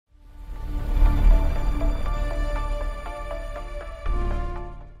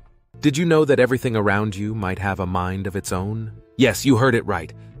Did you know that everything around you might have a mind of its own? Yes, you heard it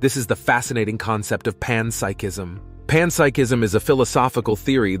right. This is the fascinating concept of panpsychism. Panpsychism is a philosophical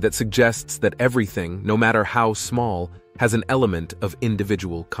theory that suggests that everything, no matter how small, has an element of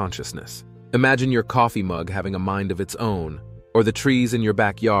individual consciousness. Imagine your coffee mug having a mind of its own, or the trees in your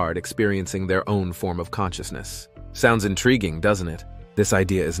backyard experiencing their own form of consciousness. Sounds intriguing, doesn't it? This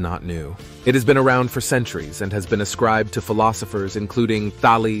idea is not new. It has been around for centuries and has been ascribed to philosophers including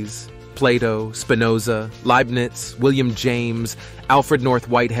Thales, Plato, Spinoza, Leibniz, William James, Alfred North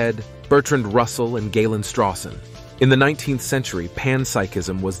Whitehead, Bertrand Russell, and Galen Strawson. In the 19th century,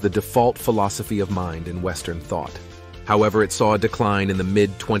 panpsychism was the default philosophy of mind in Western thought. However, it saw a decline in the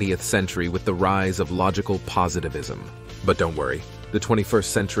mid-20th century with the rise of logical positivism. But don't worry, the 21st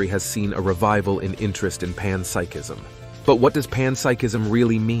century has seen a revival in interest in panpsychism. But what does panpsychism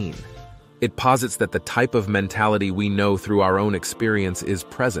really mean? It posits that the type of mentality we know through our own experience is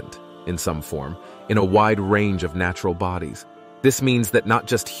present, in some form, in a wide range of natural bodies. This means that not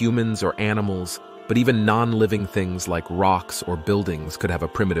just humans or animals, but even non-living things like rocks or buildings could have a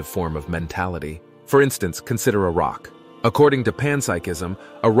primitive form of mentality. For instance, consider a rock. According to panpsychism,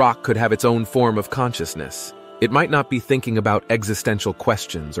 a rock could have its own form of consciousness. It might not be thinking about existential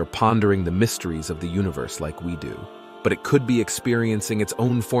questions or pondering the mysteries of the universe like we do, but it could be experiencing its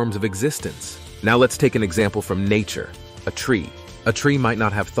own forms of existence. Now let's take an example from nature, a tree. A tree might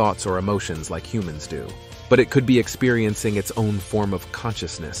not have thoughts or emotions like humans do, but it could be experiencing its own form of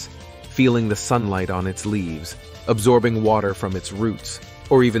consciousness, feeling the sunlight on its leaves, absorbing water from its roots,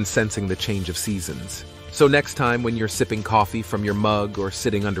 or even sensing the change of seasons. So next time when you're sipping coffee from your mug or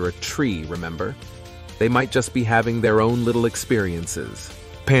sitting under a tree, remember, they might just be having their own little experiences.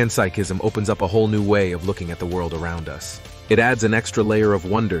 Panpsychism opens up a whole new way of looking at the world around us. It adds an extra layer of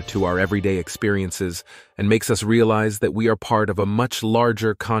wonder to our everyday experiences and makes us realize that we are part of a much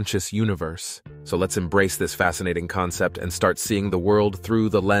larger conscious universe. So let's embrace this fascinating concept and start seeing the world through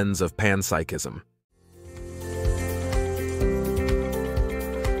the lens of panpsychism.